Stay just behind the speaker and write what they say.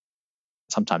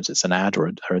sometimes it's an ad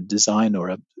or a design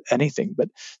or anything, but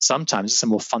sometimes it's a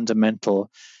more fundamental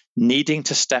needing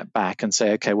to step back and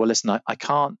say, okay, well, listen, I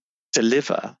can't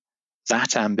deliver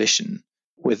that ambition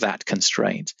with that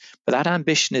constraint. But that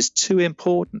ambition is too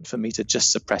important for me to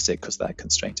just suppress it because that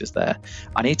constraint is there.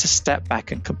 I need to step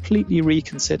back and completely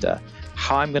reconsider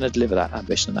how I'm going to deliver that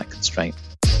ambition and that constraint.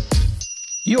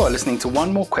 You are listening to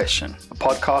One More Question, a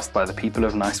podcast by the people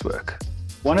of Nice Work.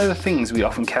 One of the things we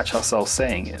often catch ourselves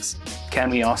saying is, can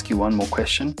we ask you one more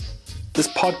question? This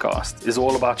podcast is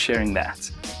all about sharing that.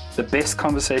 The best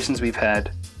conversations we've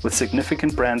had with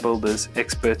significant brand builders,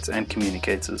 experts, and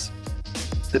communicators.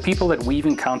 The people that we've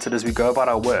encountered as we go about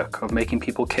our work of making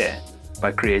people care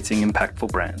by creating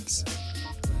impactful brands.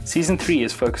 Season 3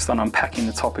 is focused on unpacking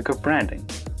the topic of branding.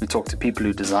 We talk to people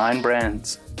who design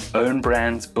brands, own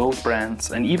brands, build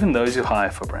brands, and even those who hire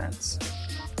for brands.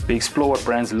 We explore what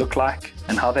brands look like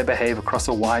and how they behave across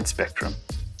a wide spectrum,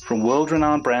 from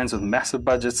world-renowned brands with massive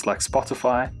budgets like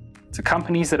Spotify to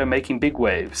companies that are making big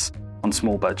waves on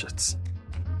small budgets.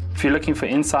 If you're looking for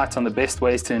insights on the best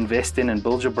ways to invest in and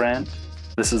build your brand,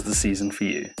 this is the season for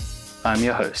you. I'm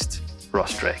your host,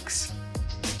 Ross Drakes.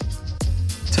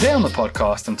 Today on the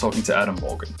podcast, I'm talking to Adam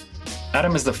Morgan.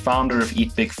 Adam is the founder of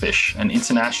Eat Big Fish, an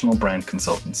international brand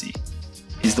consultancy.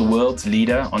 He's the world's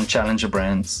leader on challenger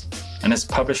brands and is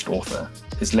published author.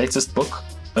 His latest book,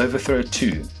 Overthrow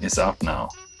 2, is out now.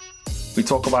 We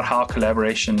talk about how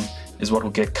collaboration is what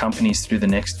will get companies through the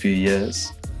next few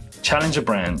years, challenger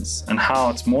brands, and how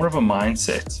it's more of a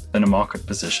mindset than a market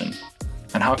position,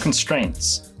 and how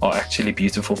constraints are actually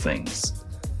beautiful things.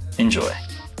 Enjoy.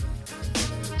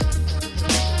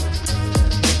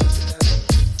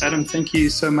 Adam, thank you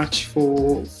so much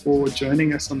for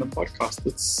joining us on the podcast.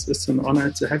 It's an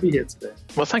honor to have you here today.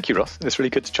 Well, thank you, Ross. It's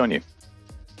really good to join you.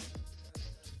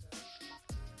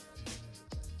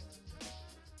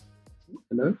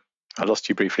 Hello? I lost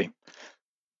you briefly.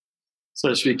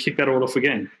 So should we kick that all off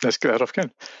again? Let's get that off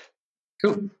again.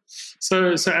 Cool.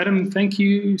 So Adam, thank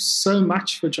you so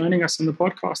much for joining us on the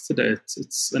podcast today.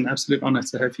 It's an absolute honor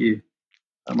to have you.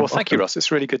 Well, thank you, Ross.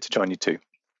 It's really good to join you too.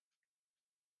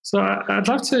 So I'd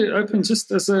love to open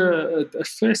just as a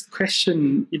first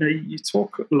question. You know, you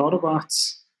talk a lot about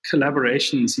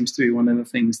collaboration. Seems to be one of the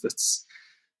things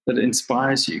that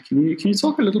inspires you. Can you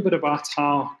talk a little bit about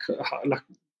how like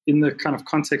in the kind of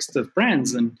context of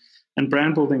brands and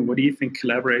brand building, what do you think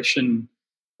collaboration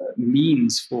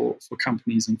means for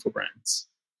companies and for brands?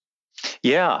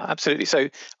 Yeah, absolutely. So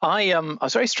I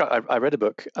was very struck. I read a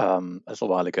book a little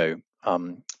while ago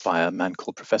by a man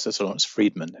called Professor Sir Lawrence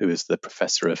Freedman, who is the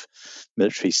professor of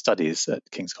military studies at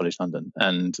King's College London.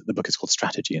 And the book is called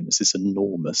Strategy, and it's this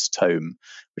enormous tome,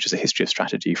 which is a history of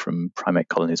strategy from primate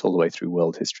colonies all the way through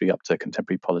world history up to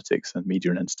contemporary politics and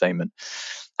media and entertainment.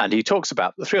 And he talks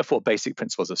about the 3 or 4 basic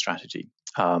principles of strategy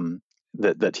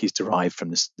that he's derived from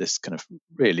this kind of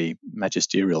really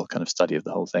magisterial kind of study of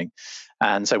the whole thing.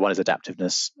 And so one is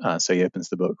adaptiveness. So he opens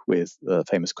the book with the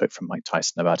famous quote from Mike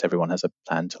Tyson about everyone has a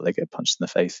plan till they get punched in the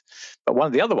face. But one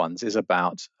of the other ones is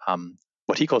about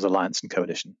what he calls alliance and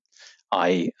coalition,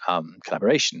 i.e.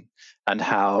 Collaboration, and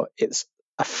how it's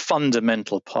a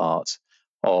fundamental part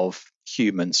of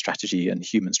human strategy and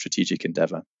human strategic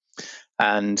endeavor.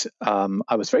 And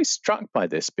I was very struck by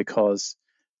this because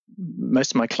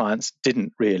most of my clients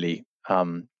didn't really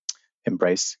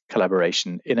embrace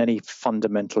collaboration in any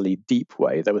fundamentally deep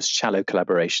way. There was shallow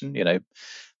collaboration, you know,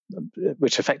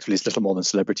 which effectively is little more than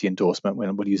celebrity endorsement.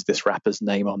 When we'll use this rapper's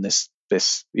name on this,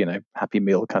 you know, Happy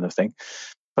Meal kind of thing.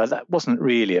 But that wasn't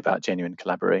really about genuine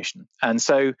collaboration. And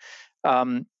so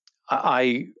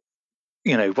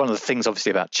you know, one of the things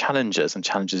obviously about challengers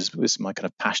was my kind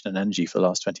of passion and energy for the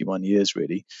last 21 years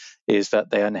really, is that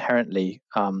they inherently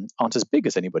aren't as big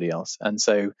as anybody else. And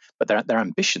so, but their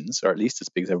ambitions are at least as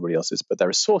big as everybody else's, but their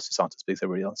resources aren't as big as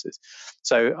everybody else's.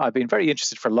 So I've been very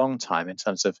interested for a long time in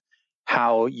terms of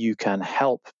how you can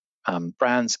help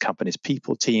brands, companies,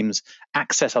 people, teams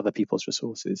access other people's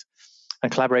resources.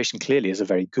 And collaboration clearly is a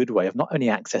very good way of not only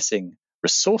accessing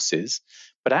resources,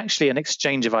 but actually an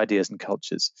exchange of ideas and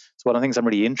cultures. So one of the things I'm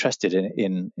really interested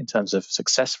in terms of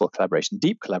successful collaboration,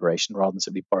 deep collaboration, rather than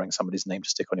simply borrowing somebody's name to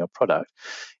stick on your product,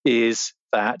 is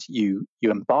that you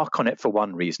embark on it for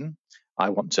one reason. I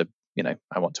want to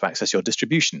access your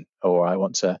distribution, or I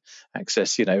want to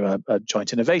access, a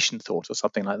joint innovation thought or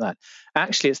something like that.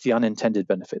 Actually, it's the unintended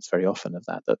benefits very often of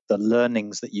that the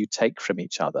learnings that you take from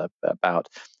each other about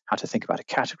how to think about a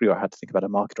category or how to think about a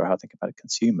market or how to think about a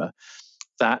consumer,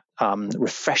 that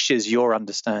refreshes your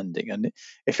understanding. And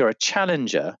if you're a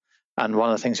challenger, and one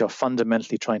of the things you're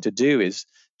fundamentally trying to do is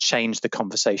change the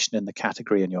conversation in the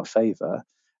category in your favor,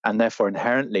 and therefore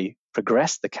inherently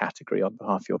progress the category on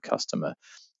behalf of your customer.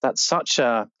 That's such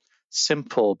a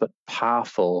simple but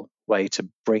powerful way to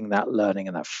bring that learning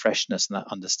and that freshness and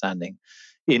that understanding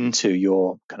into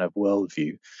your kind of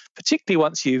worldview, particularly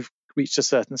once you've reached a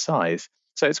certain size.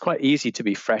 So it's quite easy to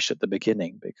be fresh at the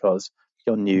beginning because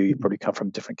you're new, you probably come from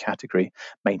a different category.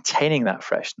 Maintaining that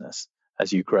freshness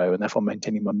as you grow and therefore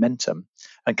maintaining momentum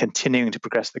and continuing to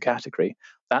progress the category,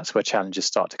 that's where challenges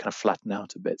start to kind of flatten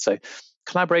out a bit. So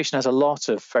collaboration has a lot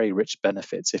of very rich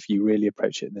benefits if you really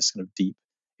approach it in this kind of deep,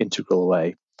 integral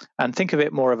way. And think of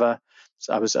it more of I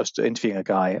was interviewing a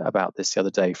guy about this the other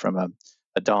day from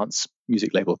a dance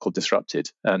music label called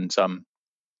Disrupted. And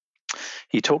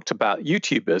he talked about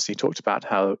YouTubers. He talked about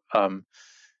how,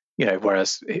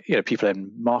 whereas people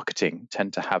in marketing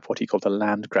tend to have what he called a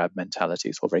land grab mentality.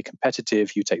 It's all very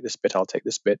competitive. You take this bit, I'll take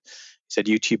this bit. He said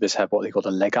YouTubers have what they call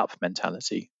a leg up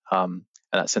mentality. And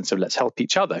that sense of let's help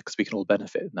each other because we can all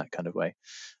benefit in that kind of way.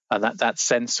 And that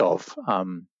sense of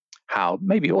how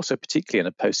maybe also particularly in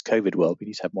a post-COVID world, we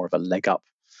need to have more of a leg up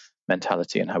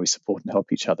mentality and how we support and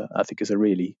help each other, I think is a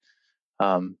really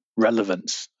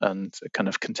relevant and kind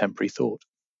of contemporary thought.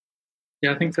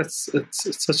 Yeah, I think it's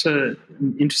such an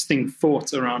interesting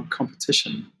thought around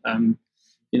competition.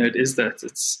 It is that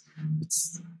it's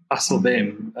us or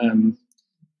them.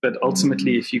 But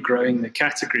ultimately, if you're growing the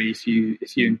category, if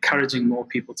you're encouraging more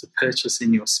people to purchase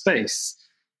in your space,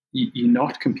 you're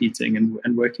not competing,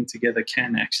 and working together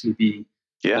can actually be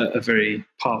a very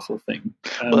powerful thing.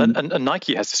 And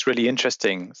Nike has this really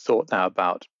interesting thought now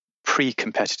about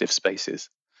pre-competitive spaces,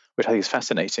 which I think is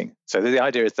fascinating. So the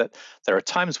idea is that there are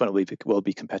times when we will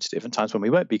be competitive and times when we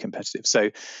won't be competitive.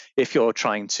 So if you're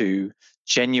trying to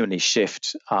genuinely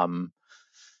shift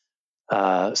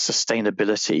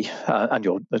sustainability and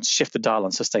you'll shift the dial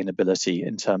on sustainability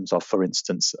in terms of, for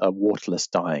instance, waterless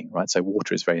dyeing, right? So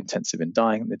water is very intensive in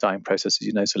dyeing, the dyeing process, as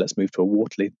you know, so let's move to a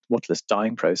waterless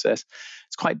dyeing process.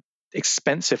 It's quite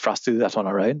expensive for us to do that on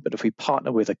our own, but if we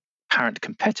partner with a parent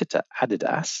competitor,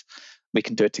 Adidas, we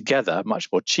can do it together much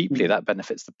more cheaply. That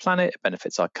benefits the planet, it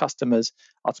benefits our customers,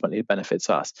 ultimately it benefits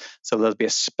us. So there'll be a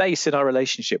space in our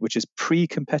relationship which is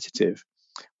pre-competitive,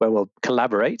 where we'll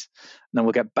collaborate and then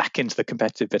we'll get back into the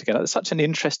competitive bit again. It's such an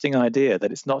interesting idea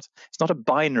that it's not a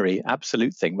binary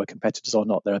absolute thing, we're competitors or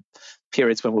not. There are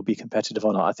periods when we'll be competitive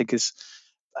or not. I think is,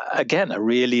 again, a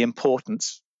really important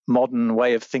modern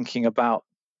way of thinking about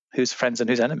who's friends and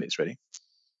who's enemies, really.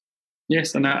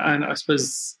 Yes, and I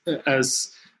suppose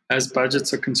as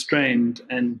budgets are constrained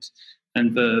and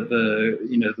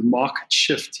the market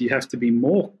shift, you have to be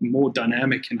more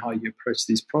dynamic in how you approach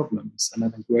these problems. And I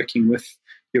think working with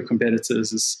your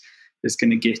competitors is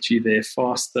going to get you there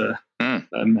faster,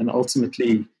 and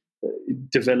ultimately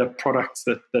develop products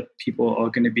that people are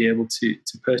going to be able to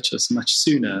purchase much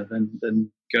sooner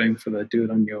than going for the do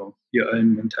it on your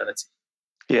own mentality.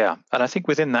 Yeah, and I think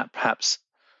within that, perhaps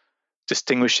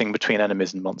distinguishing between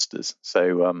enemies and monsters.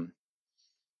 So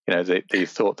the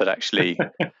thought that actually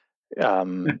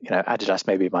Adidas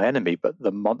may be my enemy, but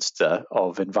the monster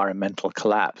of environmental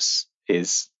collapse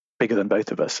is bigger than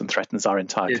both of us and threatens our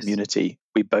entire community.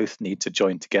 We both need to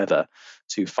join together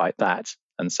to fight that,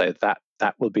 and so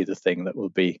that will be the thing that will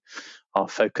be our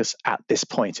focus at this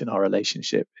point in our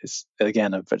relationship. Is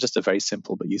again just a very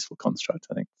simple but useful construct,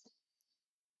 I think.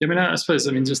 I suppose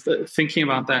just thinking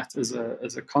about that as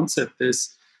a concept,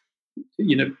 there's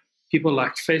people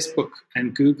like Facebook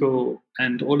and Google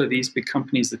and all of these big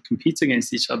companies that compete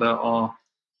against each other are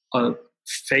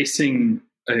facing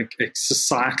a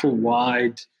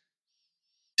societal-wide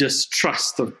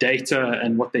distrust of data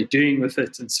and what they're doing with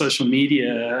it and social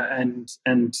media, and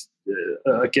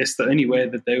I guess the only way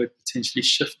that they would potentially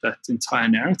shift that entire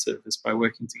narrative is by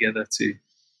working together to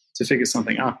figure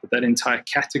something out. But that entire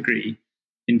category,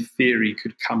 in theory,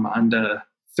 could come under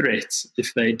threat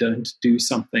if they don't do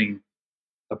something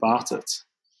about it.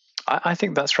 I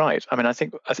think that's right. I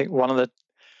think one of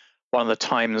the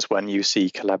times when you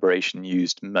see collaboration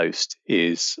used most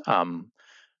is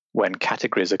when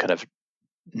categories are kind of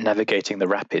navigating the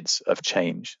rapids of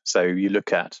change. So you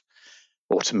look at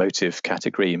automotive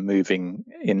category moving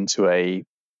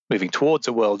towards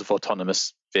a world of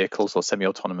autonomous vehicles or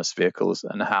semi-autonomous vehicles,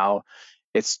 and how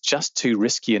it's just too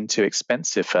risky and too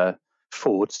expensive for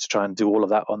Ford to try and do all of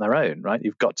that on their own, right?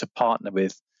 You've got to partner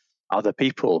with other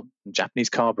people, Japanese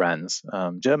car brands,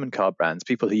 German car brands,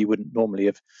 people who you wouldn't normally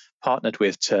have partnered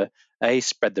with, to A,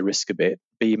 spread the risk a bit,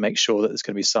 B, make sure that there's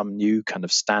going to be some new kind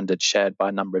of standard shared by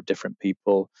a number of different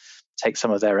people, take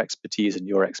some of their expertise and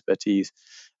your expertise.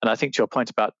 And I think to your point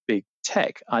about big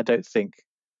tech, I don't think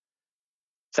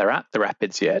they're at the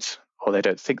rapids yet, or they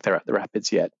don't think they're at the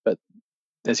rapids yet, but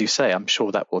as you say, I'm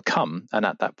sure that will come. And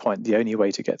at that point, the only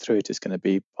way to get through it is going to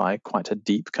be by quite a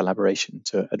deep collaboration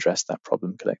to address that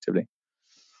problem collectively.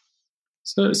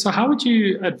 So how would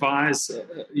you advise,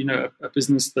 a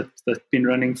business that's been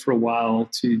running for a while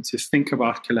to think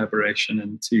about collaboration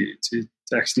and to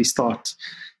actually start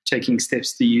taking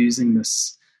steps to using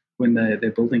this when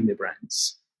they're building their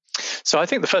brands? So I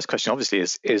think the first question, obviously,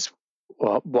 is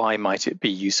well, why might it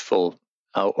be useful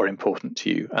or important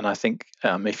to you? And I think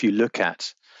if you look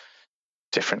at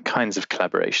different kinds of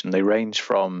collaboration, they range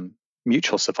from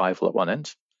mutual survival at one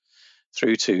end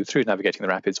through navigating the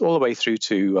rapids, all the way through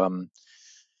to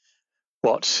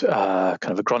what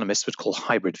kind of agronomists would call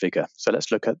hybrid vigor. So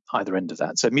let's look at either end of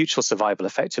that. So mutual survival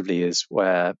effectively is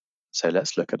where, so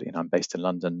let's look at, I'm based in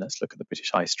London, let's look at the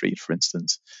British High Street, for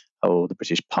instance, or the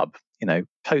British pub.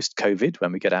 Post-COVID,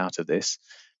 when we get out of this,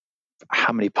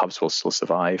 how many pubs will still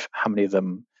survive? How many of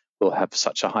them will have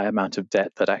such a high amount of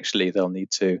debt that actually they'll need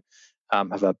to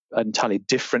have an entirely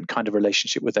different kind of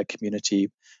relationship with their community,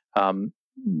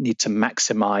 need to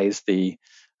maximize the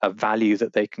value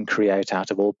that they can create out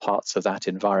of all parts of that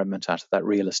environment, out of that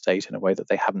real estate, in a way that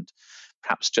they haven't,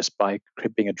 perhaps just by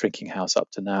being a drinking house up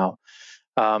to now.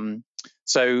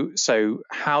 So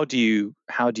how do you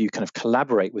kind of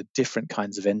collaborate with different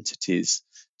kinds of entities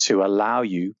to allow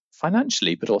you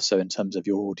financially, but also in terms of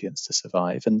your audience, to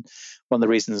survive? And one of the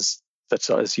reasons that,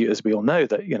 as we all know,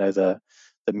 that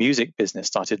the music business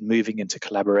started moving into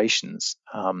collaborations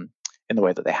in the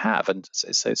way that they have, and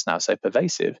so it's now so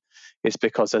pervasive, is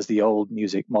because as the old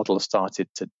music model started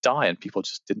to die and people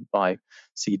just didn't buy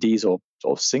CDs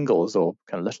or singles or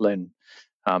kind of let alone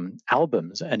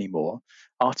albums anymore,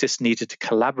 artists needed to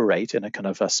collaborate in a kind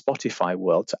of a Spotify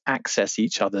world to access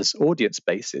each other's audience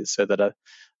bases, so that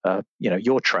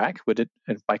your track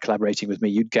by collaborating with me,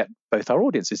 you'd get both our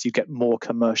audiences, you'd get more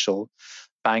commercial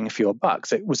bang for your buck.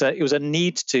 So it was a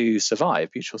need to survive,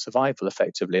 mutual survival,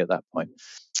 effectively, at that point.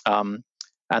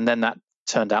 And then that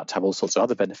turned out to have all sorts of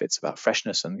other benefits about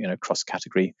freshness and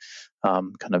cross-category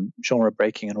kind of genre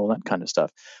breaking and all that kind of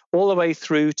stuff, all the way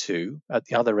through to, at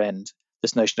the other end,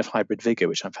 this notion of hybrid vigor,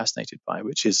 which I'm fascinated by,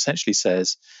 which essentially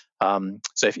says,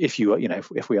 so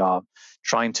if we are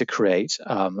trying to create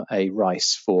a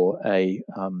rice for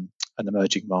an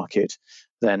emerging market,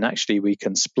 then actually we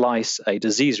can splice a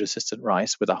disease-resistant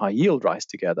rice with a high-yield rice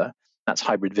together. That's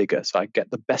hybrid vigor. So I get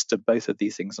the best of both of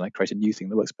these things, and I create a new thing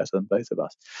that works better than both of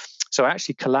us. So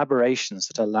actually, collaborations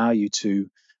that allow you to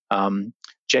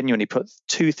genuinely put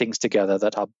two things together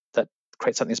that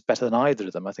create something that's better than either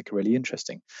of them, I think, are really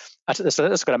interesting. So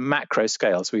let's go at a macro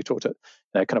scale. So we talked at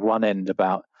kind of one end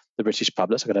about the British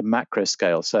pub. Let's look at a macro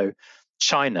scale. So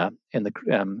China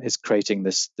is created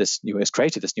this new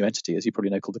entity, as you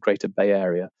probably know, called the Greater Bay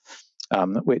Area,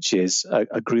 which is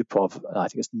a group of, I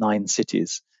think it's 9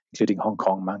 cities, including Hong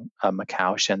Kong,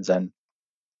 Macau, Shenzhen,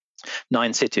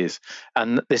 9 cities.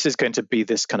 And this is going to be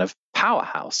this kind of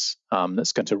powerhouse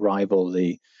that's going to rival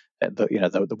the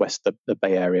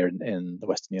Bay Area in the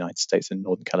Western United States, in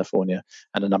Northern California,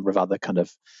 and a number of other kind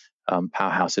of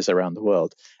powerhouses around the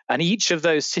world. And each of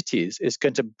those cities is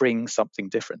going to bring something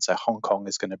different. So Hong Kong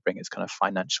is going to bring its kind of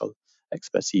financial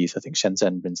expertise. I think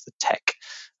Shenzhen brings the tech.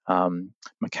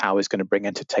 Macau is going to bring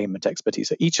entertainment expertise.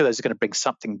 So each of those is going to bring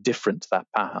something different to that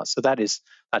powerhouse. So that is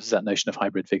that notion of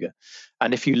hybrid vigor.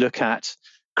 And if you look at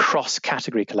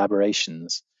cross-category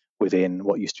collaborations within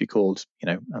what used to be called,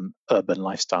 urban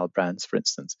lifestyle brands, for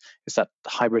instance, it's that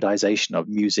hybridization of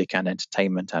music and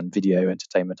entertainment and video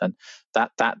entertainment, and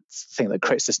that thing that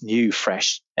creates this new,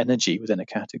 fresh energy within a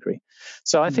category.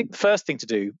 So I think the first thing to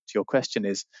do, to your question,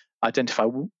 is identify,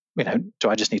 do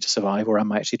I just need to survive, or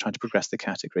am I actually trying to progress the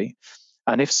category?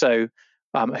 And if so,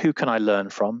 who can I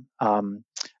learn from? And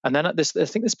then I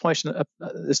think this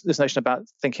notion about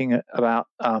thinking about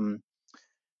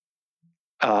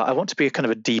I want to be a kind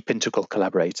of a deep, integral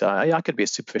collaborator. I could be a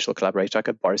superficial collaborator. I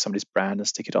could borrow somebody's brand and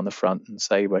stick it on the front and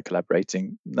say we're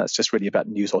collaborating. That's just really about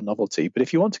news or novelty. But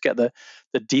if you want to get the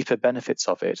deeper benefits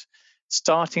of it,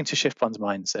 starting to shift one's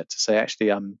mindset to say,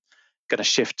 actually, I'm going to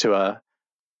shift to a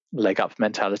leg up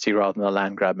mentality rather than a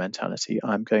land grab mentality.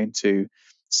 I'm going to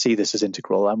see this as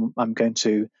integral. I'm going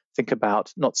to think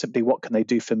about not simply what can they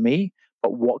do for me,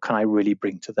 but what can I really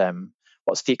bring to them?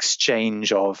 What's the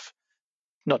exchange of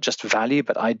not just value,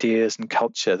 but ideas and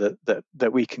culture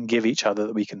that we can give each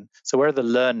other, so where are the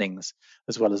learnings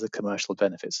as well as the commercial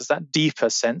benefits? There's that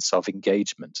deeper sense of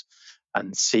engagement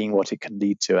and seeing what it can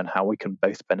lead to and how we can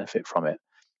both benefit from it,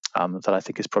 that I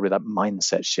think is probably that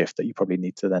mindset shift that you probably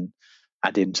need to then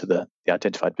add into the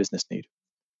identified business need.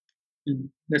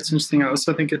 That's interesting. I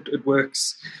also think it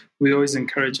works. We always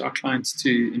encourage our clients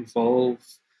to involve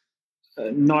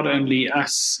not only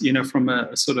us, from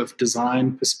a sort of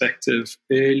design perspective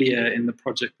earlier in the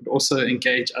project, but also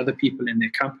engage other people in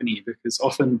their company, because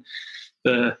often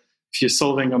if you're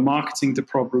solving a marketing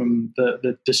problem,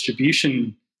 the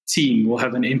distribution team will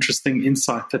have an interesting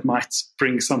insight that might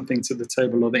bring something to the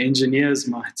table, or the engineers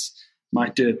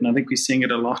might do it. And I think we're seeing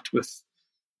it a lot with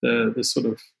the sort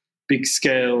of big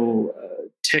scale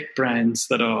tech brands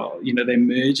that are, they're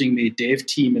merging their dev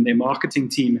team and their marketing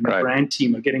team and their brand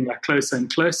team are getting like closer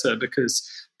and closer,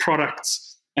 because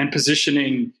products and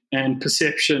positioning and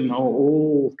perception are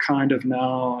all kind of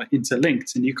now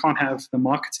interlinked. And you can't have the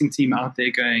marketing team out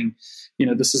there going,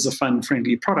 this is a fun,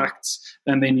 friendly product,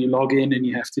 and then you log in and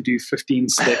you have to do 15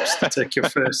 steps to take your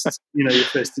first, your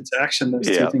first interaction. Those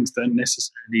two things don't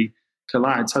necessarily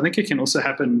collide. So I think it can also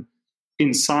happen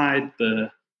inside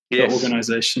the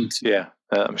organization too. Yeah,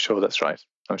 I'm sure that's right.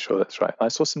 I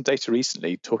saw some data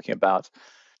recently talking about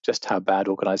just how bad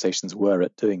organizations were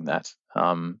at doing that,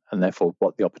 and therefore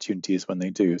what the opportunity is when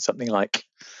they do. Something like,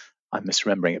 I'm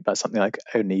misremembering it, but something like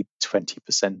only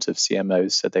 20% of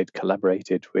CMOs said they'd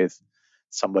collaborated with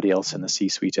somebody else in the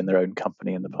C-suite in their own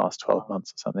company in the past 12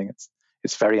 months or something.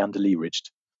 It's very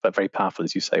under-leveraged, but very powerful,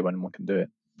 as you say, when one can do it.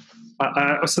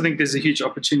 I also think there's a huge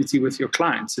opportunity with your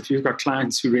clients. If you've got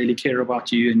clients who really care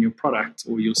about you and your product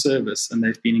or your service, and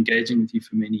they've been engaging with you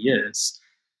for many years,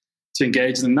 to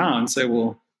engage them now and say,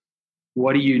 well,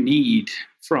 what do you need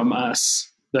from us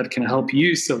that can help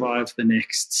you survive the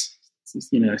next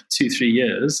 2-3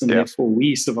 years, and therefore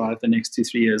we survive the next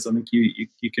 2-3 years? I think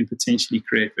you can potentially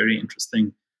create very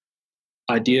interesting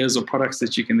ideas or products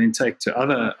that you can then take to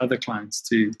other clients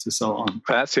to sell on.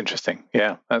 That's interesting.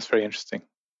 Yeah, that's very interesting.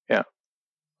 Yeah.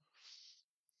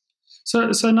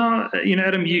 So now,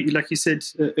 Adam, you, like you said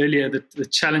earlier, that the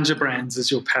challenger brands is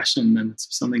your passion, and it's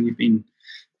something you've been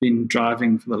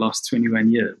driving for the last 21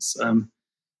 years.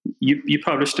 You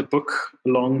published a book a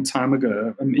long time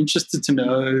ago. I'm interested to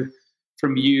know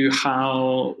from you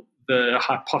how the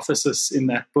hypothesis in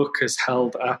that book has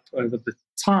held up over the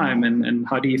time, and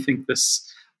how do you think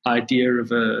this idea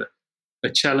of a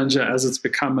challenger, as it's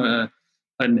become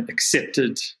an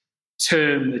accepted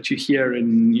term that you hear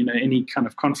in any kind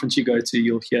of conference you go to,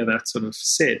 you'll hear that sort of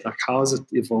said. Like, how has it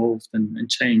evolved and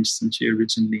changed since you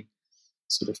originally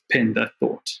sort of penned that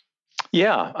thought?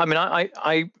 Yeah, I mean,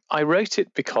 I wrote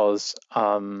it because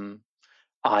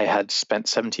I had spent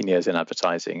 17 years in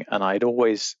advertising, and I'd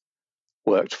always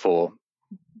worked for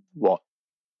what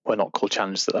were not called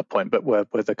challengers at that point, but were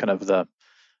the kind of the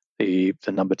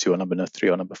number 2 or number 3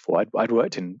 or number 4. I'd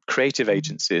worked in creative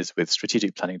agencies with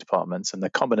strategic planning departments, and the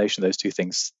combination of those two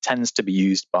things tends to be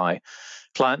used by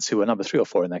clients who are number 3 or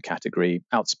 4 in their category,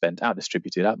 outspent,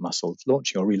 outdistributed, outmuscled,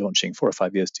 launching or relaunching 4 or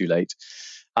 5 years too late,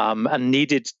 and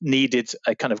needed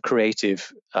a kind of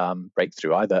creative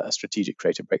breakthrough, either a strategic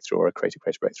creative breakthrough or a creative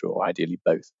breakthrough, or ideally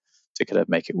both, to kind of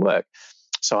make it work.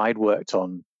 So I'd worked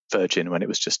on Virgin when it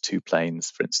was just 2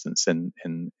 planes, for instance, in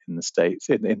the States.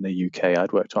 In the UK,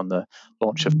 I'd worked on the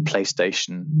launch of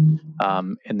PlayStation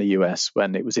in the US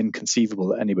when it was inconceivable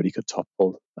that anybody could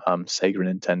topple Sega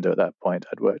and Nintendo at that point.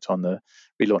 I'd worked on the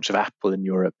relaunch of Apple in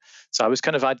Europe. So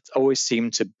I'd always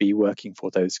seemed to be working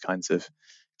for those kinds of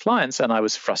clients, and I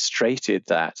was frustrated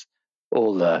that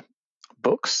all the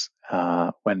books,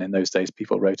 when in those days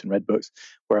people wrote and read books,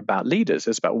 were about leaders.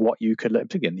 It's about what you could learn,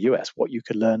 particularly in the US, what you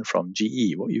could learn from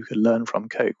GE, what you could learn from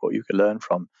Coke, what you could learn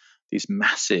from these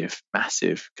massive,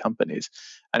 massive companies.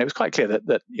 And it was quite clear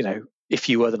that if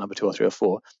you were the number 2 or 3 or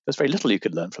 4, there's very little you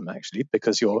could learn from, actually,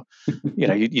 because you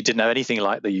didn't know anything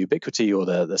like the ubiquity or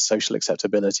the social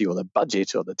acceptability or the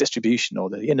budget or the distribution or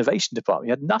the innovation department.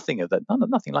 You had nothing of that,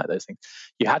 nothing like those things.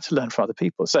 You had to learn from other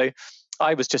people. So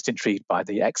I was just intrigued by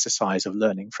the exercise of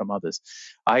learning from others.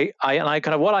 I kind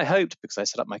of, what I hoped, because I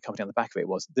set up my company on the back of it,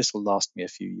 was this will last me a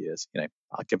few years.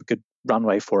 I'll give a good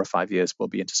runway, 4 or 5 years, we'll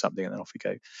be into something, and then off we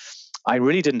go. I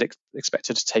really didn't expect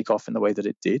it to take off in the way that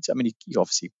it did. I mean, you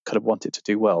obviously could have wanted to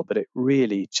do well, but it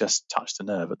really just touched a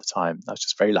nerve at the time. I was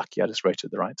just very lucky. I just wrote it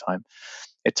at the right time.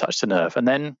 It touched a nerve. And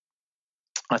then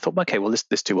I thought, okay, well,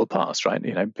 this too will pass, right?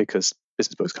 Because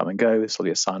business books come and go. This will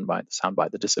be a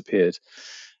soundbite that disappeared.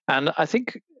 And I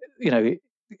think,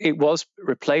 it was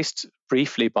replaced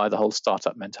briefly by the whole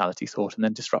startup mentality thought, and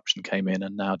then disruption came in,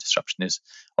 and now disruption is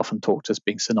often talked as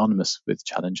being synonymous with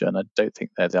challenger, and I don't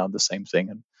think they are the same thing,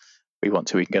 and we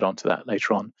can get onto that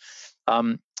later on.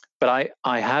 But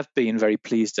I have been very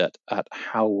pleased at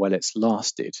how well it's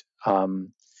lasted.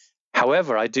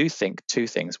 However, I do think 2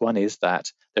 things. One is that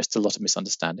there's still a lot of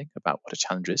misunderstanding about what a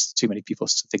challenger is. Too many people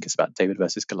think it's about David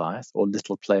versus Goliath, or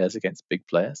little players against big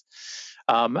players.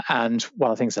 And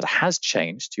one of the things that has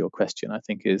changed, to your question, I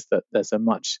think, is that there's a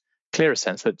much clearer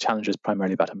sense that challenger is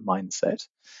primarily about a mindset.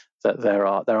 That there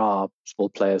are small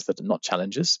players that are not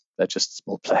challengers; they're just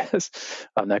small players,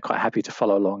 and they're quite happy to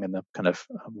follow along in the kind of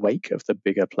wake of the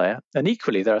bigger player. And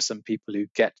equally, there are some people who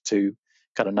get to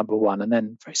kind of number one and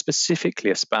then very specifically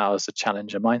espouse the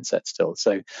challenger mindset still.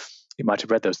 So you might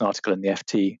have read there was an article in the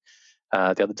FT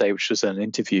the other day, which was an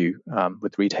interview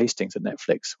with Reed Hastings at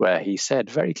Netflix, where he said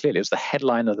very clearly, it was the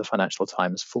headline of the Financial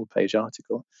Times full-page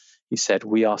article. He said,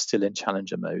 "We are still in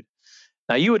challenger mode."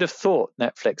 Now, you would have thought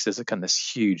Netflix is a kind of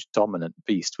this huge dominant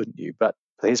beast, wouldn't you? But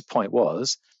his point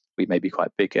was, we may be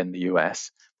quite big in the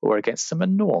US, but we're against some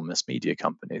enormous media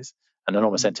companies and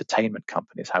enormous entertainment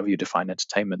companies, however you define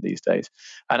entertainment these days.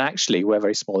 And actually, we're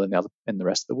very small in the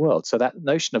rest of the world. So that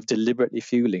notion of deliberately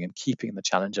fueling and keeping the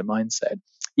challenger mindset,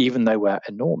 even though we're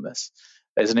enormous,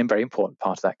 is a very important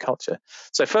part of that culture.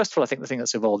 So first of all, I think the thing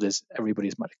that's evolved is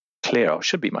everybody's much clearer, or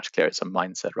should be much clearer. It's a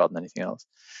mindset rather than anything else.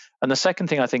 And the second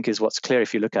thing I think is what's clear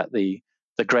if you look at the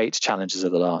great challenges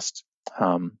of the last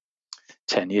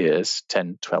 10 years,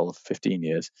 10, 12, 15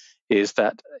 years, is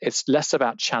that it's less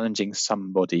about challenging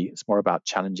somebody, it's more about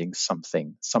challenging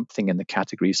something in the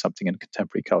category, something in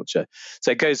contemporary culture.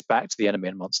 So it goes back to the enemy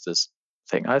and monsters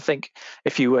thing. I think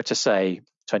if you were to say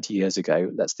 20 years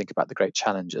ago, let's think about the great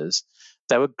challenges,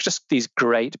 there were just these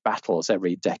great battles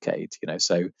every decade,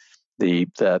 so the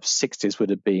 60s would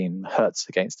have been Hertz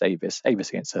against Avis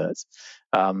against Hertz.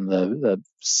 The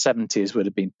 70s would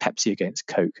have been Pepsi against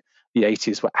Coke. The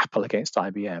 80s were Apple against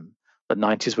IBM. The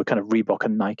 90s were kind of Reebok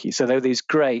and Nike. So there were these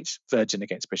great Virgin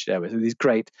against British Airways, these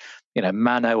great,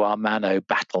 mano a mano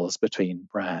battles between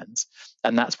brands.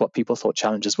 And that's what people thought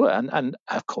challengers were. And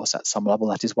of course, at some level,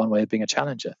 that is one way of being a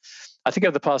challenger. I think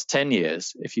over the past 10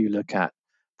 years, if you look at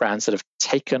brands that have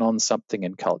taken on something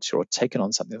in culture or taken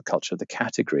on something in the culture of the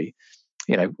category,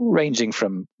 ranging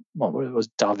from what was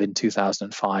Dove in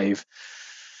 2005.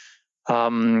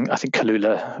 I think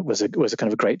Kahlua was a kind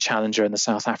of a great challenger in the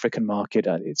South African market.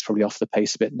 It's probably off the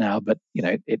pace a bit now, but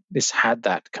this had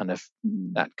that kind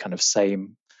of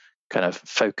same kind of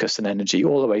focus and energy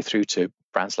all the way through to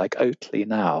brands like Oatly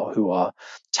now, who are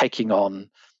taking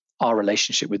on our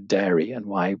relationship with dairy and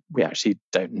why we actually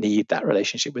don't need that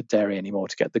relationship with dairy anymore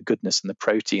to get the goodness and the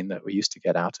protein that we used to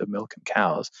get out of milk and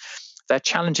cows. They're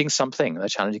challenging something, they're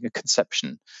challenging a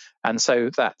conception. And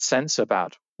so that sense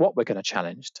about what we're going to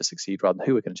challenge to succeed rather than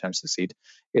who we're going to challenge to succeed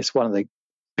is one of the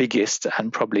biggest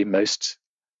and probably most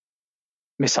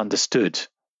misunderstood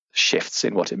shifts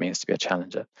in what it means to be a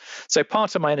challenger. So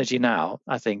part of my energy now,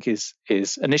 I think, is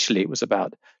initially it was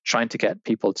about trying to get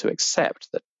people to accept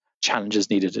that challengers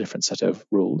needed a different set of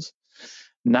rules.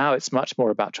 Now it's much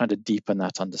more about trying to deepen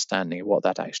that understanding of what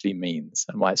that actually means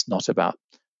and why it's not about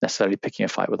necessarily picking a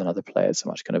fight with another player. It's a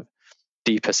much kind of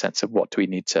deeper sense of what do we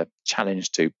need to challenge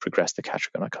to progress the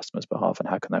category on our customers' behalf and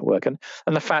how can that work. And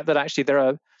the fact that actually there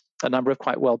are a number of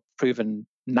quite well proven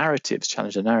narratives,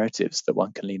 challenger narratives that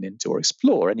one can lean into or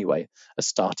explore anyway as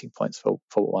starting points for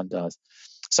what one does.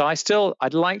 So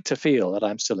I'd like to feel that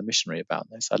I'm still a missionary about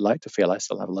this. I'd like to feel I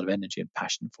still have a lot of energy and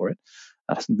passion for it.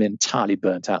 That hasn't been entirely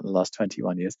burnt out in the last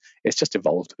 21 years. It's just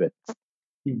evolved a bit.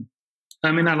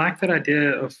 I mean, I like that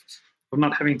idea of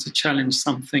not having to challenge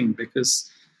something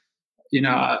because,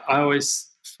 I always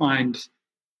find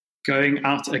going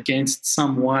out against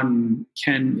someone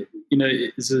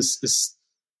is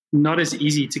not as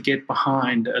easy to get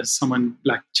behind as someone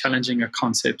like challenging a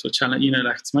concept or challenge,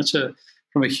 it's much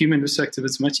from a human perspective,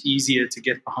 it's much easier to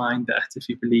get behind that if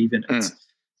you believe in it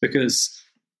because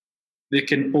they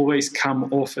can always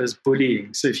come off as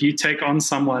bullying. So if you take on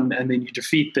someone and then you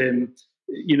defeat them,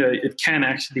 it can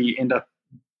actually end up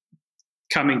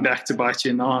coming back to bite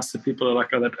you in the ass that people are like,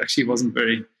 oh, that actually wasn't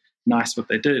very nice what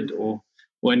they did or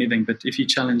anything. But if you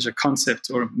challenge a concept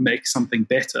or make something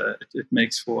better, it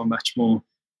makes for a much more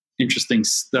interesting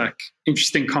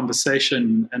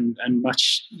conversation and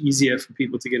much easier for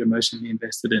people to get emotionally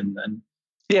invested in.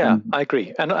 I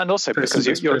agree. And also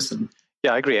because you're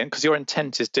I agree. And because your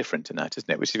intent is different in that,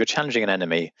 isn't it? Which if you're challenging an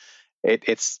enemy,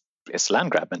 it's land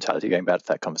grab mentality. Going back to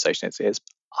that conversation, it's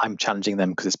I'm challenging them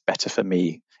because it's better for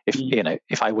me.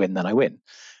 If I win, then I win.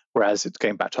 Whereas it's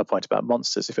going back to our point about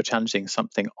monsters. If you're challenging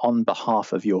something on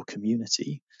behalf of your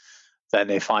community, then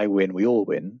if I win, we all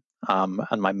win.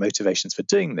 And my motivations for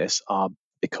doing this are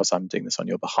because I'm doing this on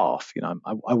your behalf.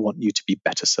 I want you to be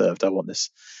better served. I want this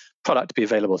product to be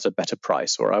available at a better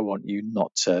price, or I want you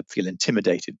not to feel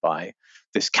intimidated by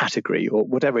this category, or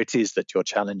whatever it is that you're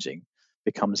challenging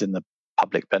becomes in the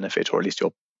public benefit, or at least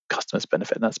your customers'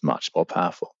 benefit. And that's much more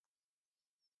powerful.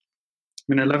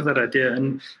 I mean, I love that idea.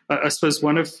 And I suppose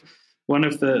one of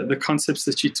the concepts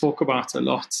that you talk about a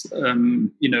lot,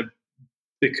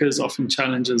 because often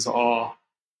challenges are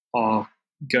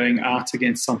going out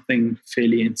against something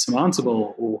fairly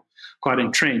insurmountable or quite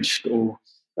entrenched, or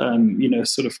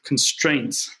sort of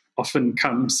constraints often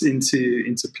comes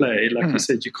into play. Like you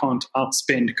said, you can't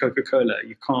outspend Coca-Cola.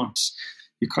 You can't,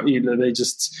 they're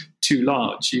just too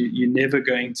large. You're never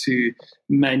going to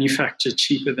manufacture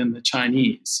cheaper than the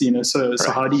Chinese, so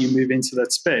how do you move into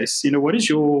that space? What is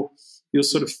your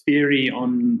sort of theory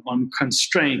on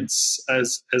constraints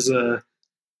as a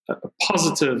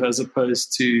positive, as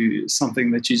opposed to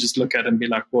something that you just look at and be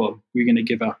like, well, we're going to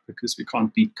give up because we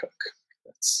can't beat Coke?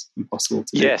 That's impossible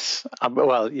to do. Yes.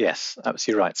 Yes,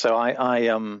 absolutely right. So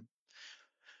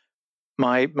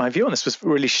my view on this was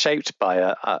really shaped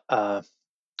by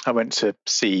I went to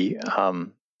see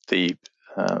the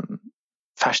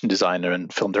fashion designer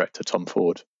and film director Tom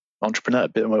Ford, entrepreneur.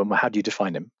 How do you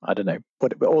define him? I don't know.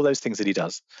 But all those things that he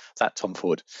does, that Tom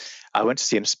Ford. I went to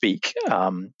see him speak,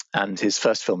 and his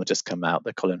first film had just come out,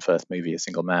 the Colin Firth movie, A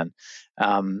Single Man,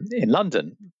 in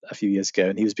London a few years ago,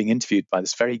 and he was being interviewed by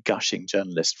this very gushing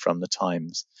journalist from the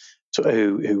Times,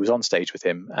 who was on stage with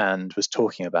him and was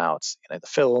talking about the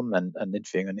film and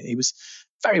interviewing, and he was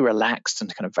very relaxed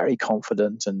and kind of very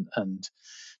confident and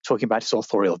talking about his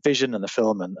authorial vision and the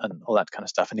film and all that kind of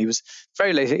stuff. And he was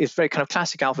very kind of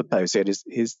classic alpha pose. He had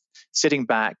his sitting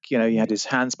back, he had his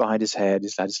hands behind his head, he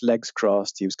had his legs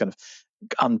crossed, he was kind of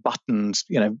unbuttoned,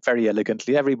 very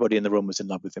elegantly. Everybody in the room was in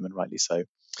love with him, and rightly so.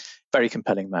 Very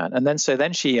compelling man. And then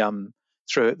she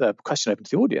threw the question open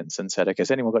to the audience and said, okay, has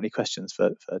anyone got any questions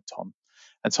for Tom?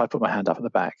 And so I put my hand up at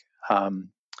the back.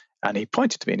 And he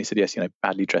pointed to me and he said, yes,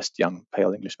 badly dressed young,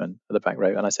 pale Englishman at the back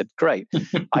row. And I said, great.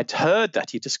 I'd heard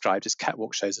that he described his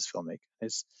catwalk shows as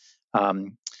filmmakers.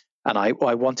 And I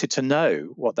wanted to know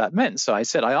what that meant. So I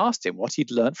asked him what he'd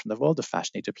learned from the world of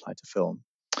fashion he'd applied to film,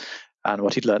 and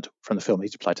what he'd learned from the film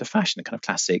he'd applied to fashion, a kind of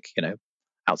classic,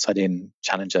 outside-in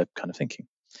challenger kind of thinking.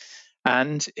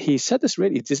 And he said this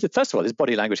first of all, his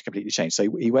body language completely changed.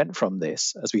 So he went from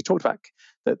this, as we talked about,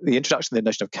 the introduction to the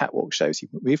notion of catwalk shows, he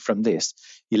moved from this,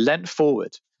 he leant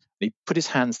forward, and he put his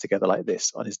hands together like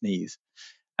this on his knees.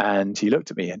 And he looked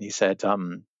at me and he said,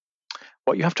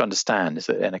 what you have to understand is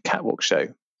that in a catwalk show,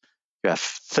 you have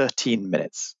 13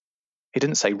 minutes. He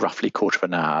didn't say roughly quarter of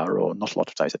an hour or not a lot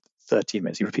of time. He said 13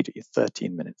 minutes. He repeated it,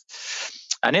 13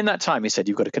 minutes. And in that time, he said,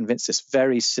 you've got to convince this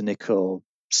very cynical,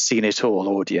 seen it all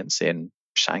audience in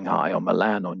Shanghai or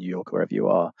Milan or New York, wherever you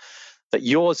are, that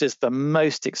yours is the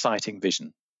most exciting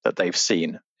vision that they've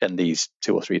seen in these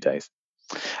 2 or 3 days.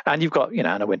 And you've got,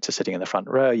 Anna Wintour sitting in the front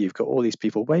row. You've got all these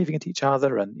people waving at each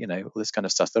other and, all this kind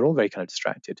of stuff. They're all very kind of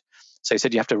distracted. So he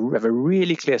said you have to have a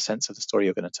really clear sense of the story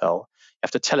you're going to tell. You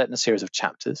have to tell it in a series of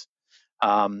chapters.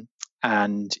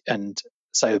 And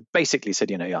so basically he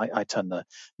said, I turn the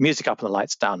music up and the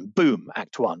lights down. Boom,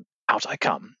 act one, out I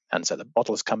come. And so the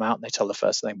bottles come out and they tell the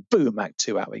first thing. Boom, act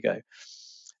two, out we go.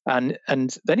 And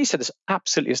then he said this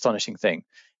absolutely astonishing thing.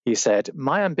 He said,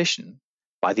 my ambition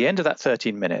by the end of that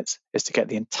 13 minutes is to get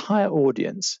the entire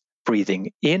audience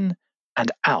breathing in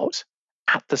and out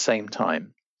at the same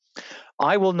time.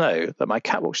 I will know that my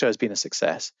catwalk show has been a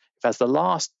success if, as the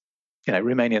last,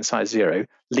 Romanian size 0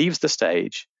 leaves the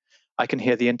stage, I can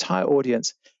hear the entire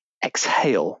audience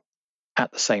exhale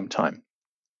at the same time.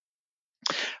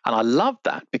 And I love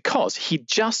that because he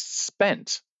just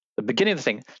spent the beginning of the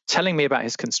thing telling me about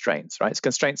his constraints, right? His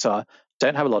constraints are,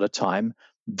 don't have a lot of time,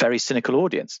 very cynical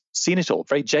audience, seen it all,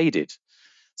 very jaded.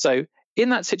 So in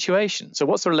that situation, so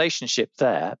what's the relationship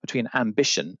there between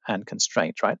ambition and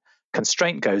constraint, right?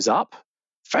 Constraint goes up,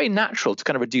 very natural to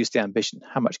kind of reduce the ambition.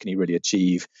 How much can you really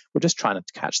achieve? We're just trying to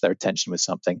catch their attention with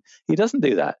something. He doesn't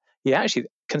do that.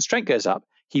 Constraint goes up.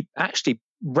 He actually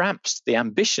ramps the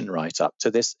ambition right up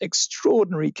to this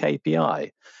extraordinary KPI.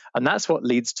 And that's what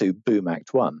leads to Boom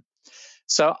Act 1.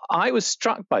 So I was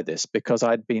struck by this because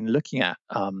I'd been looking at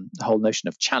the whole notion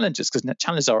of challenges, because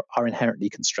challenges are inherently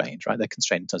constrained, right? They're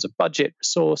constrained in terms of budget,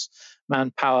 resource,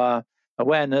 manpower,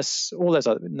 awareness, all those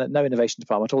other, no innovation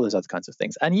department, all those other kinds of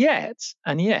things. And yet,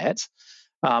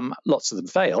 lots of them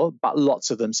fail, but lots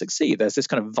of them succeed. There's this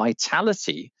kind of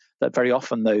vitality that very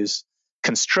often those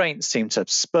constraints seem to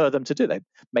spur them to do. They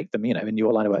make them, in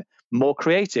your line of work, more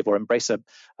creative or embrace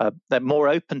they're more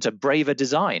open to braver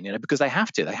design, because they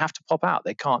have to pop out.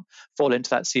 They can't fall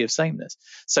into that sea of sameness.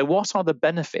 So what are the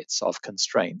benefits of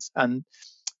constraints? And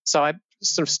so I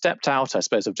sort of stepped out, I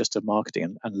suppose, of just of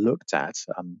marketing and looked at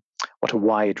what a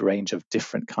wide range of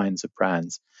different kinds of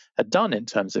brands had done in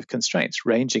terms of constraints,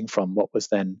 ranging from what was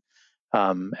then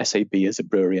SAB as a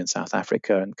brewery in South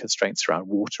Africa and constraints around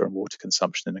water and water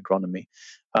consumption and agronomy,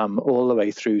 all the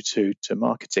way through to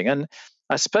marketing. And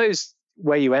I suppose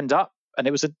where you end up and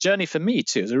it was a journey for me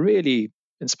too. It was a really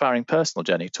inspiring personal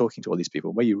journey talking to all these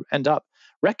people, where you end up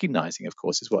recognizing, of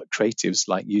course, is what creatives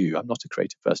like you, I'm not a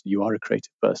creative person, you are a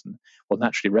creative person, will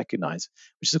naturally recognize,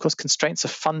 which is, of course, constraints are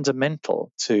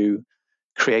fundamental to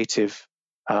creative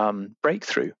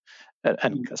breakthrough.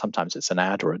 And sometimes it's an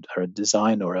ad or a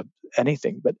design or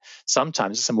anything, but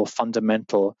sometimes it's a more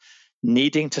fundamental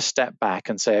needing to step back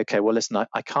and say, okay, well, listen,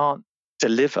 I can't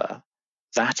deliver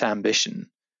that ambition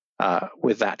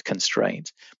with that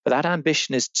constraint. But that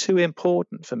ambition is too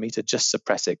important for me to just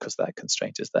suppress it because that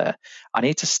constraint is there. I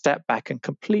need to step back and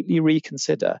completely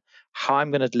reconsider how I'm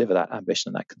going to deliver that ambition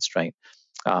and that constraint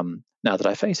now that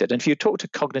I face it. And if you talk to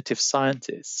cognitive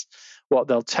scientists, what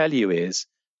they'll tell you is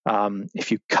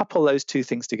if you couple those two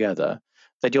things together,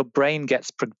 then your brain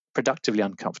gets productively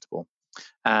uncomfortable.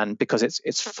 And because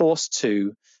it's forced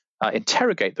to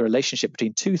interrogate the relationship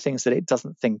between two things that it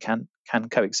doesn't think can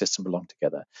coexist and belong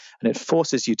together. And it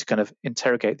forces you to kind of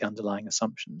interrogate the underlying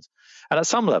assumptions. And at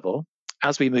some level,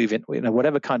 as we move in,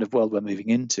 whatever kind of world we're moving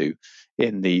into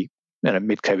in the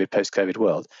mid-COVID, post-COVID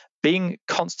world, being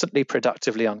constantly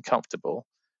productively uncomfortable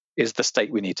is the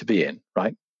state we need to be in,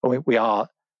 right? We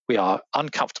are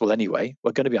uncomfortable anyway.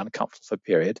 We're going to be uncomfortable for a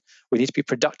period. We need to be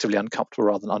productively uncomfortable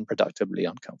rather than unproductively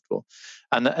uncomfortable.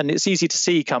 And it's easy to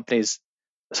see companies,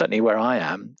 certainly where I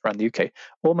am around the UK,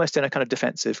 almost in a kind of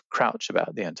defensive crouch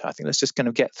about the entire thing. Let's just kind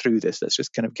of get through this. Let's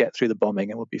just kind of get through the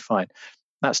bombing and we'll be fine.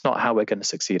 That's not how we're going to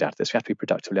succeed at this. We have to be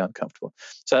productively uncomfortable.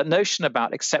 So that notion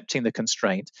about accepting the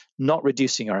constraint, not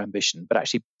reducing our ambition, but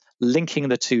actually linking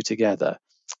the two together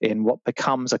in what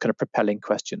becomes a kind of propelling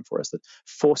question for us that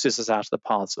forces us out of the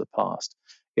paths of the past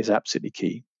is absolutely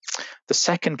key. The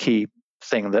second key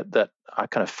thing that I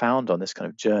kind of found on this kind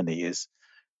of journey is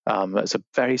it's a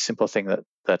very simple thing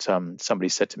that somebody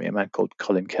said to me, a man called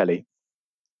Colin Kelly,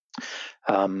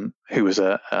 who was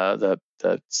the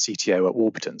CTO at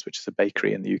Warburton's, which is a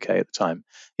bakery in the UK at the time.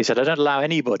 He said, I don't allow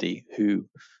anybody who,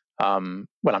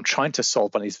 when I'm trying to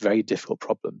solve one of these very difficult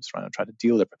problems, right, I'm trying to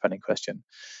deal with a propelling question,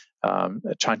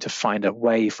 trying to find a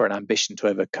way for an ambition to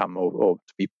overcome or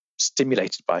to be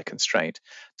stimulated by a constraint,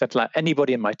 don't allow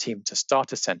anybody in my team to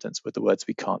start a sentence with the words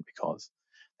 "we can't because."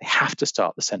 They have to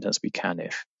start the sentence "we can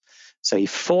if." So he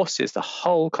forces the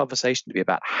whole conversation to be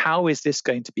about how is this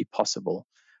going to be possible,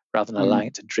 rather than allowing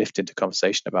it to drift into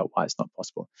conversation about why it's not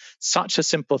possible. Such a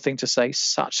simple thing to say,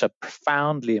 such a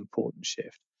profoundly important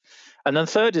shift. And then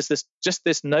third is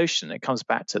this notion, it comes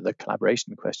back to the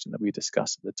collaboration question that we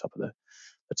discussed at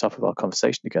the top of our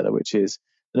conversation together, which is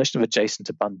the notion of adjacent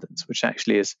abundance, which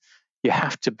actually is you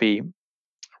have to be,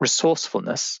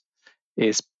 resourcefulness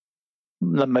is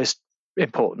the most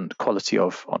important quality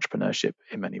of entrepreneurship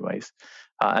in many ways.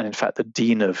 And in fact, the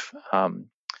dean of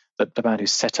the man who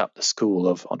set up the School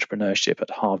of Entrepreneurship at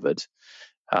Harvard,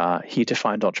 he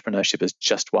defined entrepreneurship as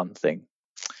just one thing.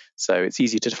 So it's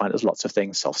easy to define it as lots of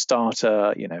things: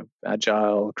 self-starter,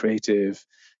 agile, creative,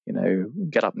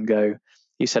 get up and go.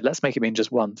 He said, let's make it mean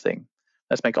just one thing.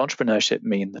 Let's make entrepreneurship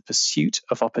mean the pursuit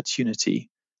of opportunity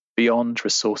beyond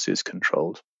resources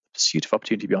controlled. Pursuit of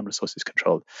opportunity beyond resources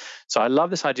controlled. So I love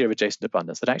this idea of adjacent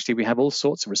abundance, that actually we have all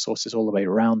sorts of resources all the way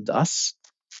around us.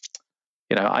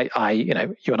 You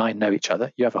and I know each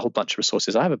other. You have a whole bunch of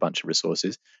resources. I have a bunch of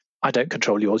resources. I don't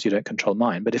control yours. You don't control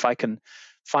mine. But if I can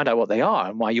find out what they are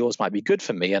and why yours might be good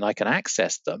for me and I can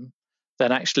access them,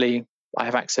 then actually I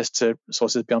have access to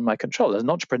resources beyond my control. As an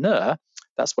entrepreneur,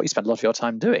 that's what you spend a lot of your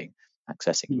time doing,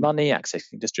 accessing money,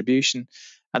 accessing distribution,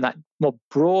 and that more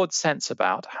broad sense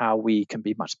about how we can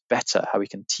be much better, how we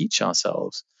can teach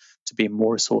ourselves to be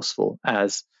more resourceful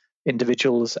as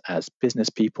individuals, as business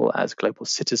people, as global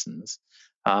citizens,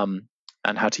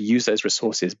 and how to use those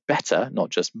resources better, not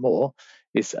just more,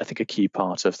 is, I think, a key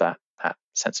part of that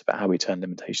sense about how we turn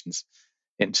limitations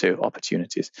into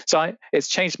opportunities. So it's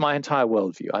changed my entire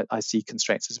worldview. I see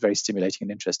constraints as very stimulating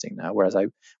and interesting now, whereas I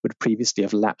would previously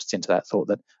have lapsed into that thought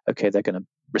that, okay, they're going to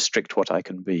restrict what I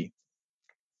can be.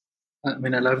 I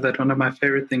mean, I love that. One of my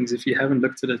favorite things, if you haven't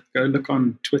looked at it, go look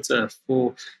on Twitter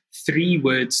for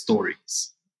 3-word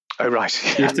stories. Oh,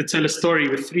 right. You have to tell a story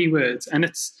with 3 words. And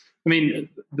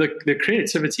the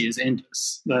creativity is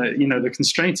endless. The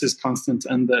constraint is constant,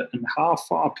 and how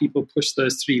far people push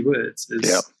those 3 words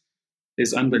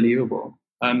is unbelievable.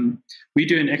 We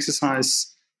do an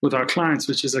exercise with our clients,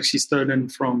 which is actually stolen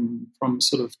from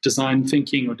sort of design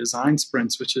thinking or design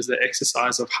sprints, which is the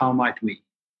exercise of how might we?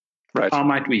 Right. How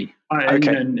might we?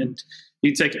 Okay. And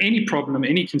you take any problem,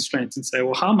 any constraint, and say,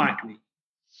 well, how might we?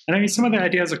 And I mean, some of the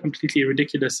ideas are completely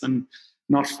ridiculous and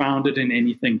not founded in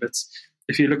anything. But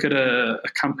if you look at a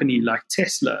company like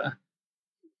Tesla,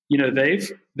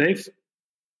 they've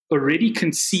already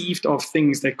conceived of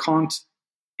things they can't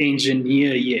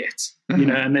engineer yet, you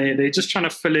know, and they're just trying to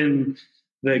fill in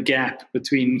the gap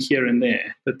between here and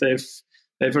there, but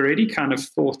they've already kind of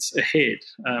thought ahead,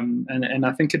 and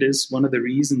I think it is one of the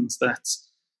reasons that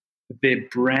their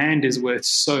brand is worth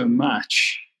so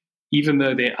much, even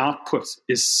though their output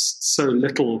is so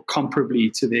little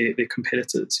comparably to their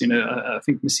competitors. You know, I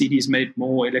think Mercedes made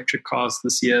more electric cars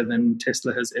this year than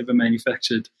Tesla has ever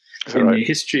manufactured in their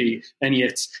history, and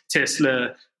yet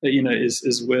Tesla, you know,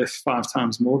 is worth 5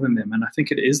 times more than them. And I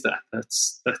think it is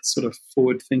that's sort of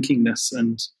forward thinkingness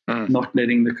and not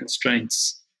letting the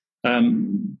constraints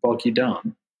bog you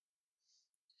down.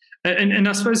 And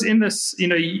I suppose in this, you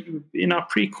know, in our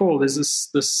pre-call, there's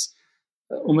this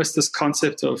almost this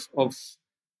concept of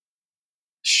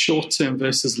short-term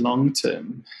versus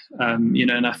long-term, you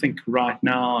know, and I think right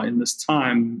now in this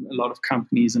time, a lot of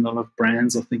companies and a lot of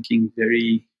brands are thinking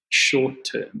very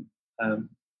short-term,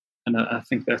 and I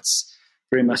think that's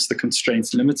very much the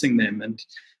constraints limiting them. And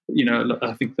you know,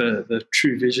 I think the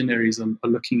true visionaries are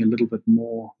looking a little bit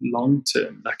more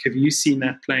long-term. Like, have you seen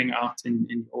that playing out in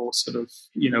your sort of,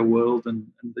 you know, world and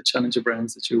the challenger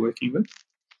brands that you're working with?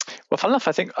 Well, fun enough,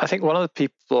 I think one of the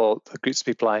groups of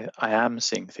people I am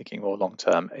seeing thinking more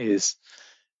long-term is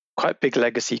quite big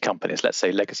legacy companies, let's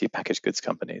say legacy packaged goods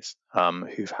companies,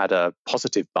 who've had a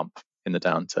positive bump in the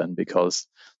downturn because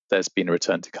there's been a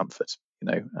return to comfort,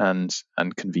 you know, and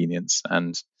convenience,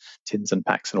 and tins and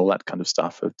packs and all that kind of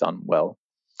stuff have done well.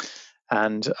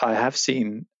 And I have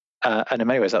seen, and in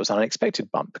many ways that was an unexpected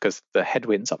bump because the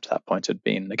headwinds up to that point had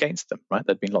been against them, right?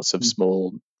 There'd been lots of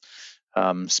small,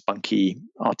 spunky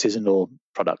artisanal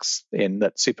products in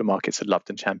that supermarkets had loved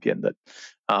and championed that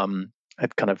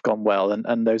had kind of gone well,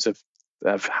 and those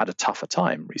have had a tougher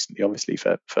time recently, obviously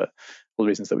for all the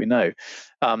reasons that we know.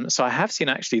 So I have seen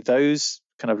actually those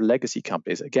kind of legacy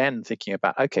companies again thinking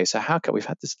about, okay, so we've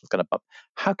had this kind of bump,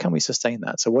 how can we sustain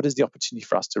that? So what is the opportunity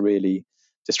for us to really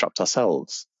disrupt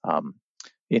ourselves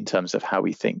in terms of how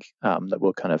we think, that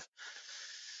will kind of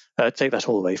take that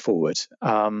all the way forward?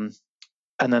 And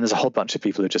then there's a whole bunch of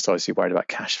people who are just obviously worried about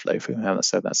cash flow.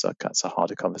 So that's a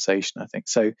harder conversation, I think.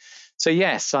 So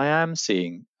yes, I am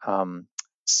seeing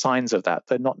signs of that.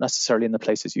 They're not necessarily in the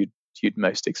places you'd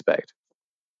most expect.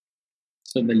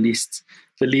 So the least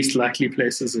likely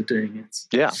places are doing it.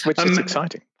 Yeah, which is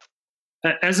exciting.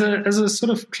 As a sort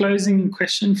of closing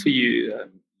question for you,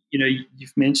 you know,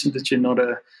 you've mentioned that you're not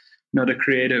a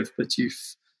creative, but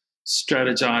you've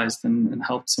strategized and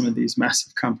helped some of these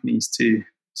massive companies to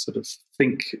sort of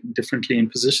think differently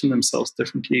and position themselves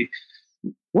differently.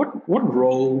 What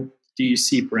role do you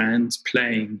see brands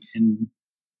playing in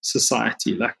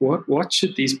society? Like, what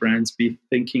should these brands be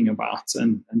thinking about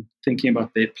and thinking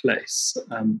about their place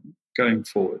going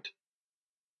forward?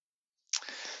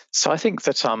 So I think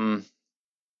that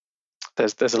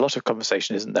there's a lot of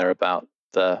conversation, isn't there, about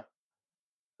the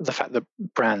fact that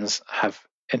brands have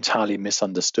entirely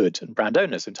misunderstood, and brand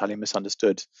owners entirely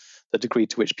misunderstood, the degree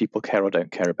to which people care or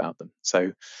don't care about them.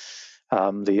 So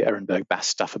the Ehrenberg Bass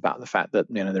stuff about the fact that,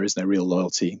 you know, there is no real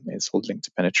loyalty, it's all linked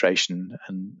to penetration,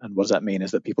 and what does that mean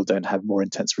is that people don't have more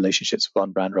intense relationships with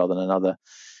one brand rather than another.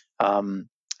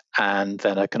 And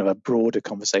then a kind of a broader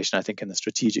conversation, I think, in the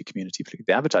strategic community, particularly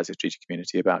the advertising strategic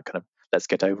community, about kind of, let's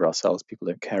get over ourselves, people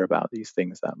don't care about these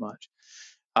things that much,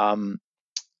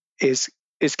 is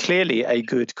clearly a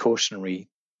good cautionary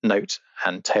note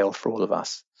and tale for all of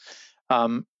us.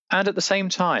 And at the same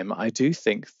time, I do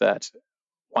think that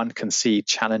one can see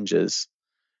challenges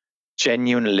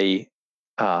genuinely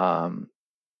impacting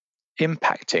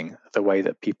the way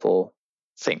that people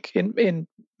think in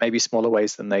maybe smaller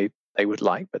ways than they would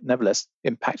like, but nevertheless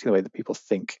impacting the way that people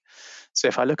think. So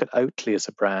if I look at Oatly as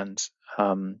a brand,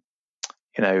 you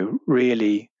know,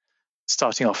 really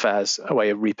starting off as a way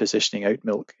of repositioning oat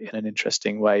milk in an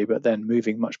interesting way, but then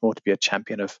moving much more to be a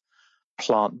champion of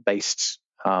plant-based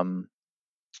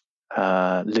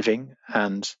living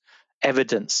and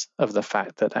evidence of the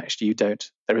fact that actually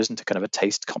there isn't a kind of a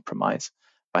taste compromise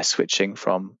by switching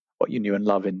from what you knew and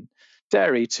love in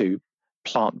dairy to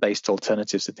plant-based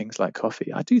alternatives to things like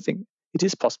coffee. I do think it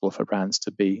is possible for brands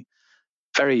to be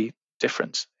very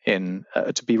different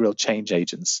to be real change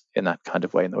agents in that kind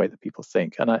of way, in the way that people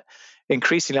think. And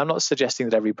increasingly, I'm not suggesting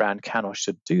that every brand can or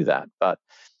should do that, but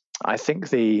I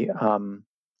think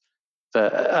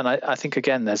I think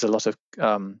again, there's a lot of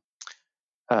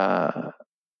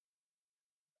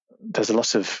there's a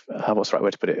lot of what's the right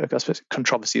way to put it? I suppose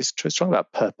controversy is strong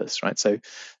about purpose, right? So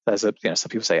there's some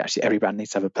people say actually every brand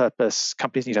needs to have a purpose,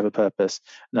 companies need to have a purpose,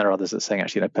 and there are others that are saying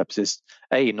actually purpose is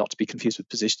A, not to be confused with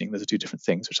positioning. Those are two different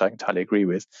things, which I entirely agree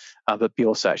with. But B,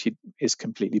 also actually is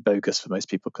completely bogus for most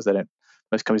people because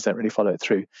most companies don't really follow it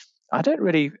through.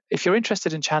 If you're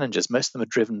interested in challenges, most of them are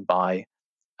driven by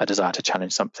a desire to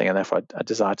challenge something and therefore a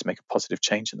desire to make a positive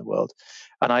change in the world.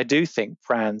 And I do think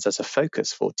brands as a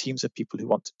focus for teams of people who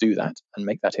want to do that and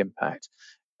make that impact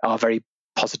are very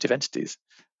positive entities.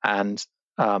 And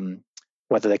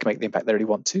whether they can make the impact they really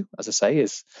want to, as I say,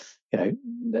 is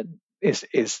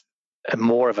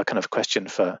more of a kind of question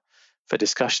for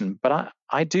discussion. But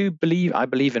I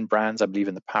believe in brands. I believe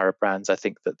in the power of brands. I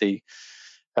think that the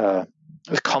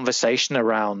conversation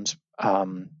around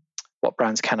what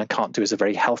brands can and can't do is a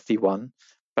very healthy one,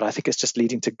 but I think it's just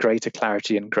leading to greater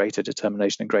clarity and greater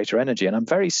determination and greater energy. And I'm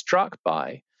very struck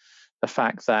by the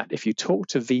fact that if you talk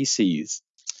to VCs,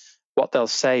 what they'll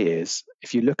say is,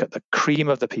 if you look at the cream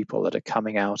of the people that are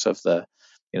coming out of the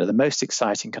most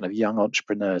exciting kind of young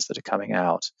entrepreneurs that are coming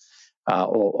out,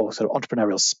 or sort of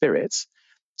entrepreneurial spirits,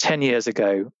 10 years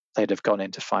ago, they'd have gone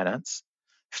into finance.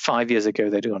 5 years ago,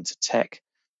 they'd gone to tech.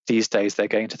 These days, they're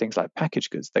going to things like packaged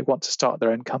goods. They want to start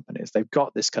their own companies. They've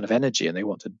got this kind of energy and they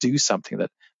want to do something that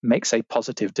makes a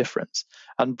positive difference.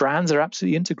 And brands are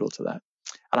absolutely integral to that.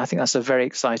 And I think that's a very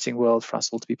exciting world for us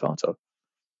all to be part of.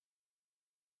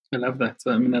 I love that.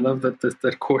 I love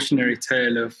that cautionary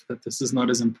tale of that this is not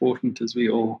as important as we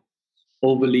all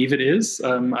believe it is.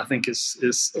 I think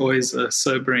is always a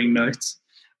sobering note.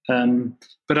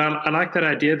 But I like that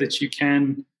idea that you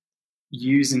can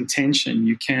use intention.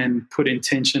 You can put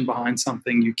intention behind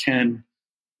something. You can,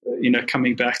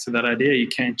 coming back to that idea, you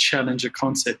can challenge a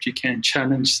concept. You can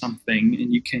challenge something,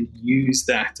 and you can use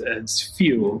that as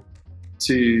fuel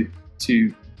to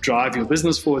drive your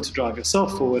business forward, to drive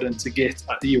yourself forward, and to get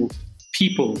your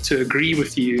people to agree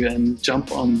with you and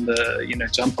jump on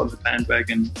the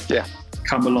bandwagon. Yeah,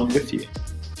 come along with you.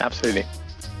 Absolutely.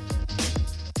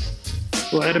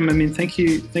 Well, Adam, thank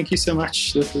you so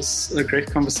much. This was a great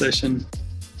conversation,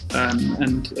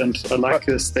 and I like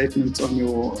a statement on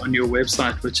your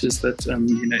website, which is that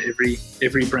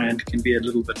every brand can be a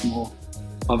little bit more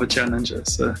of a challenger.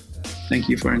 So, thank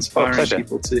you for inspiring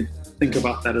people to think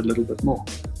about that a little bit more.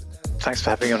 Thanks for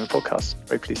having me on the podcast.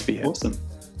 Very pleased to be here. Awesome,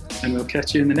 and we'll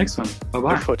catch you in the next one.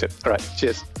 Bye-bye. Look forward to it. All right,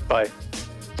 cheers. Bye.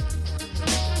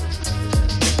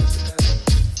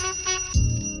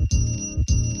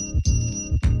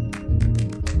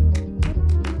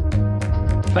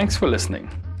 Thanks for listening.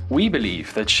 We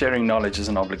believe that sharing knowledge is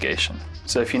an obligation.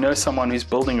 So if you know someone who's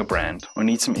building a brand or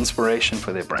needs some inspiration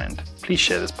for their brand, please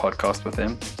share this podcast with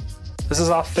them. This is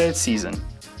our 3rd season,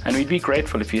 and we'd be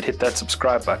grateful if you'd hit that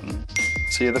subscribe button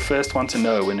so you're the first one to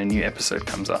know when a new episode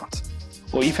comes out.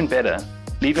 Or even better,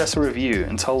 leave us a review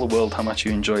and tell the world how much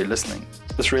you enjoy listening.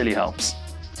 This really helps.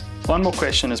 One More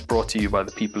Question is brought to you by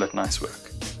the people at NiceWork.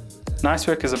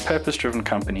 NiceWork is a purpose-driven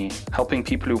company helping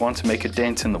people who want to make a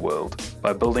dent in the world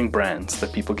by building brands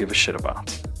that people give a shit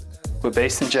about. We're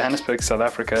based in Johannesburg, South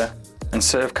Africa, and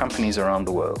serve companies around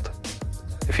the world.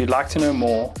 If you'd like to know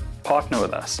more, partner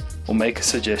with us, or make a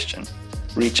suggestion,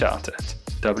 reach out at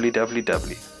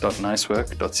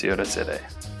www.nicework.co.za.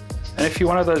 And if you're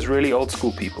one of those really old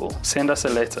school people, send us a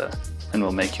letter and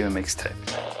we'll make you a mixtape.